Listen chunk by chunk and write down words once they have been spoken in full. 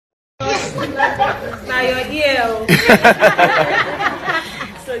Now you're here.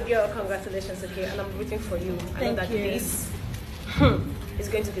 So, girl, congratulations, okay? And I'm rooting for you. I know that this is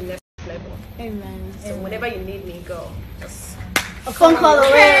going to be next level. Amen. So, whenever you need me, girl, just a phone call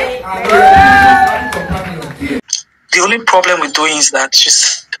away. The only problem with Doyin is that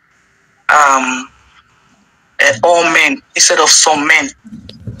she's all men instead of some men.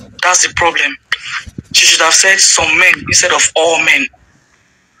 That's the problem. She should have said some men instead of all men.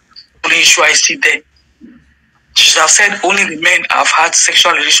 Only issue I see there. She should have said only the men I've had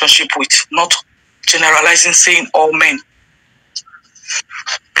sexual relationship with, not generalizing saying all men.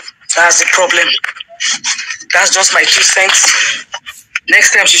 That's the problem. That's just my 2 cents.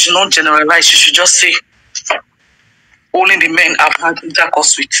 Next time she should not generalize, she should just say only the men I've had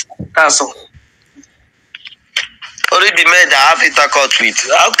intercourse with. That's all. Only the men that have intercourse with.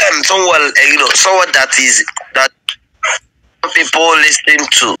 How can someone, someone that people listening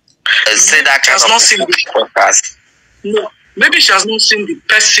to say that kind of podcast? No, maybe she has not seen the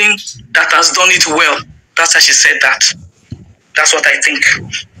person that has done it well. That's why she said that. That's what I think.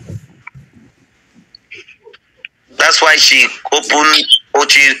 That's why she opened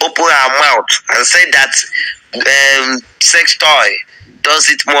her mouth and said that sex toy does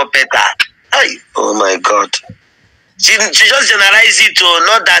it more better. Hey, oh my God. She just generalized it,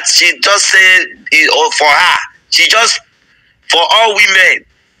 not that she just said it for her. She just, for all women,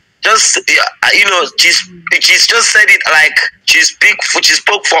 just, she's just said it like she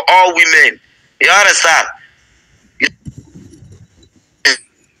spoke for all women. You understand?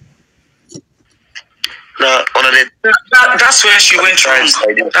 No, that's where she went wrong.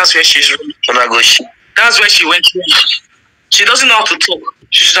 That's where she's wrong. That's where she went wrong. She doesn't know how to talk.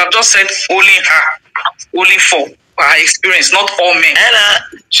 She should have just said only her, only for her experience, not all men.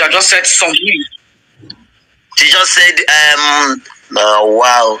 She had just said some men. She just said,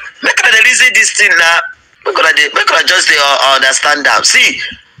 wow. Make her listen this thing now. Make her just understand that. See,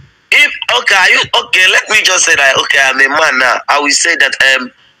 if let me just say that. Okay, I'm a man now. I will say that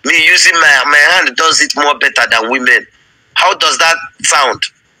me using my hand does it more better than women. How does that sound?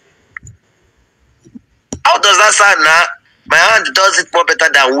 How does that sound now? My hand does it more better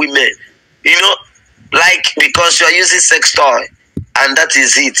than women. Like, because you are using sex toy, and that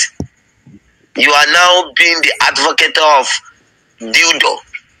is it. You are now being the advocate of dildo,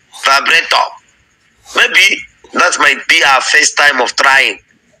 vibrator. Maybe that might be her first time of trying.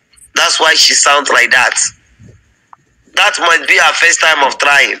 That's why she sounds like that. That might be her first time of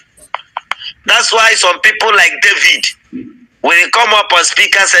trying. That's why some people like David, when they come up on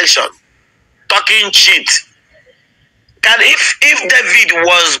speaker section, talking shit. If David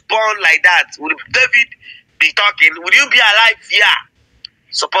was born like that, would David be talking? Would you be alive? Yeah.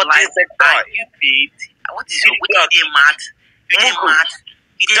 Supporting sex toy. You paid. What is your mad? You did mad.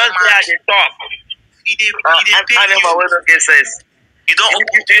 You did mad. You did animal when don't get sense. You don't open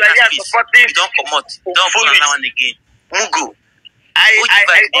you don't come out. You don't open another one again. Mugu. I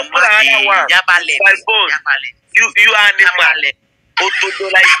open another one. My bones. You animal. Ototo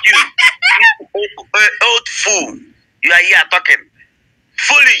like you. Old fool. You are here talking.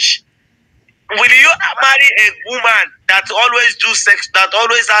 Foolish. Will you marry a woman that always do sex, that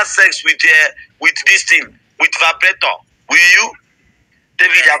always has sex with this thing, with vibrator? Will you?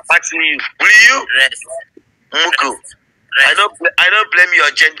 David, I'm asking you. Will you? Rest. Mugu. I don't blame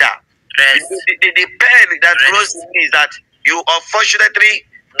your gender. The pain that grows in me is that you unfortunately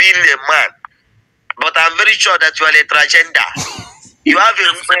being a man, but I'm very sure that you are a transgender. You are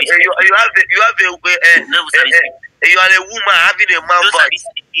a woman having a man voice.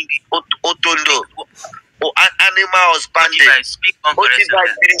 Otondo. Animal husbanding. Motivate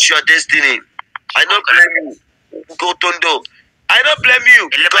finish your destiny. I don't blame you. Otondo. I don't blame you.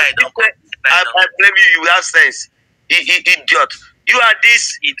 I blame you. You have sense. Idiot. You are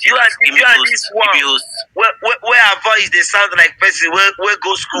this one. Where our voice they sound like person where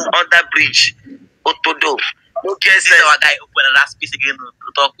go school under bridge. Otondo. Okay, this is our guy open the last piece again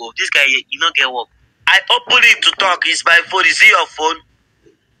to talk of. This guy, you don't get work. I open it to talk. It's my phone. Is it your phone?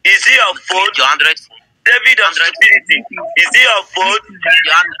 Is it your phone? Your Android phone. David of stupidity. Is it your phone?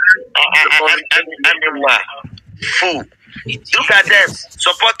 Fool. Look at them.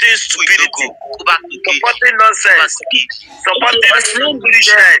 Supporting stupidity. Supporting nonsense. Supporting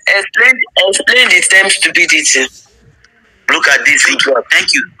foolishness. Explain the term stupidity. Look at this. Thank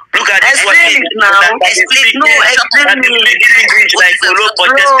you. Look at this. Explain it now. Explain English like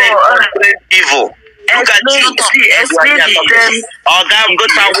evil. Look at you. Explain the term. Oh, God, go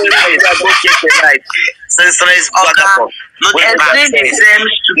to go get the right. Senseless vagabond. Explain the term.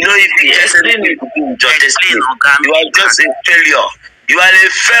 If you explain it, you are just a failure. You are a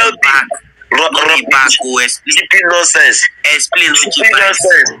failed man. Keeping nonsense. Explain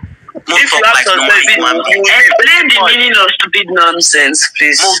nonsense. If you have explain the meaning of stupid nonsense,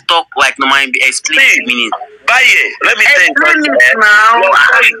 please. Move talk like no man. Explain the meaning. Baye, let me tell you. Explain it now. Your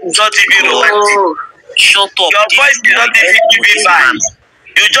voice is not even romantic. Shut up. Your voice is not even giving vibes.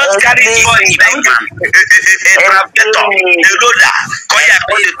 You just carry the voice like a trapper. You know that. Koya,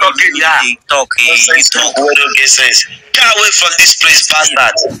 when you talking, you talk. Get away from this place,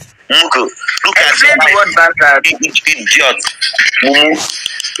 bastard. Mugu, look at the word bastard. Idiot.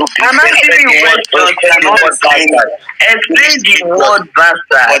 I'm asking you questions. Explain the word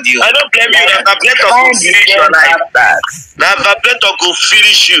bastard. I don't blame you. Now vibrator go finish your life. Now vibrator go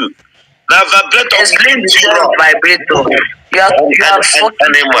finish you. Now vibrator explain the word vibrator. You are fucking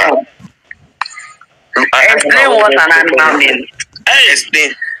animal. Explain what an animal means.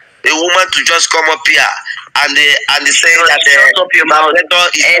 Explain. A woman to just come up here and they say that vibrator is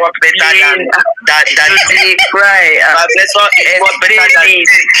more better than cry. Vibrator is more better than dick.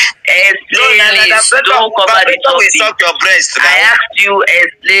 Don't cover the topic. Will suck your breast. I asked you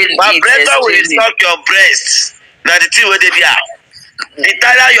explain it. Vibrator will suck your breast. Now the thing where they be at. They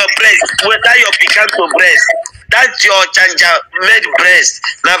tie your breast, whether your picanto breast. That's your chanja made breast.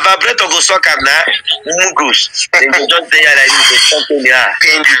 Now vibrator go suck am na mugus. They go just there like you go something here.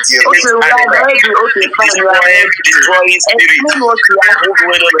 Pain the deal. Destroying spirit. Who will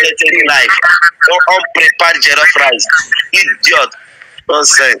not get any life? Unprepared jollof rice. Idiot.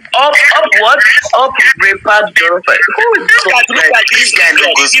 Nonsense. Up what? Up prepared jollof rice. Look at this guy.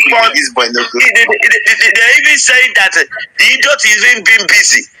 This boy no good. They even saying that the idiot is even being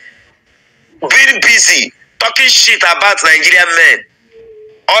busy. Being busy. Talking shit about Nigerian men,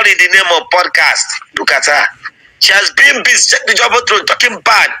 all in the name of podcast. Look at her. She has been busy. Check the job through talking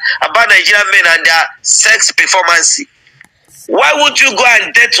bad about Nigerian men and their sex performance. Why would you go and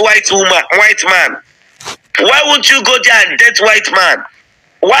date white man? Why would you go there and date white man?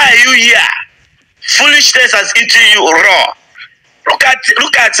 Why are you here? Foolishness has eaten you raw. Look at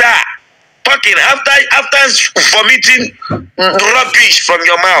her talking after vomiting rubbish from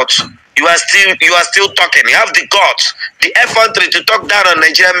your mouth. You are still talking. You have the guts, the effrontery to talk down on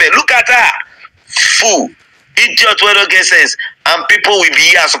Nigerian men. Look at her. Fool. Idiot who don't get sense. And people will be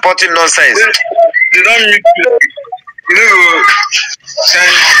here supporting nonsense. They don't need to. You know,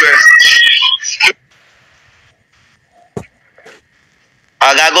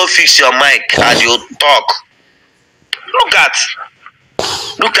 I gotta go fix your mic and you talk.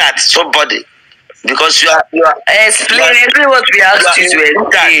 Look at somebody. Because you are explain what we asked you to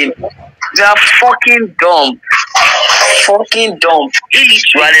explain. You are fucking dumb. Fucking dumb.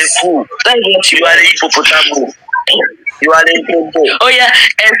 You are a fool. You are a hippopotamus. You are a bobo. Oh yeah,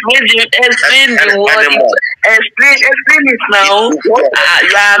 explain the word. Explain it now.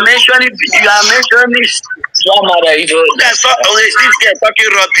 You are mentioning That's not this girl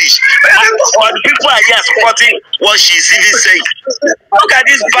talking rubbish. Or the people are here supporting what she's even saying. Look at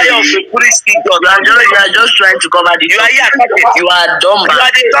this buyer of a police idiot. You are just trying to cover the. You are here talking. You are dumb. You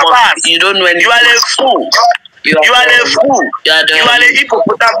are the dumbass. You don't know anything. You are a fool. You are a fool. You are a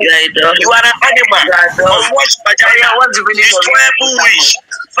hippopotamus. You are an animal. Unwashed vagina. What's the meaning of destroyable wish?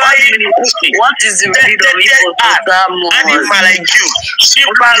 What is the meaning of hippopotamus? Animal like you.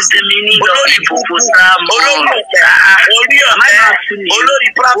 What's the meaning of hippopotamus? What is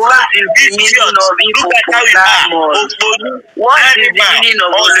the meaning of hippopotamus? What is the meaning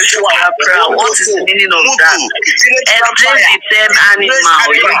of Kimoprah? What is the meaning of that? Explain the term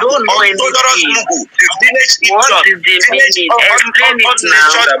animal. You don't know anything. What is the meaning? Explain it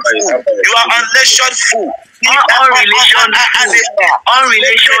now. You are unnation fool. Unrelation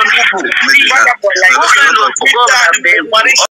fool. What kind of God are them?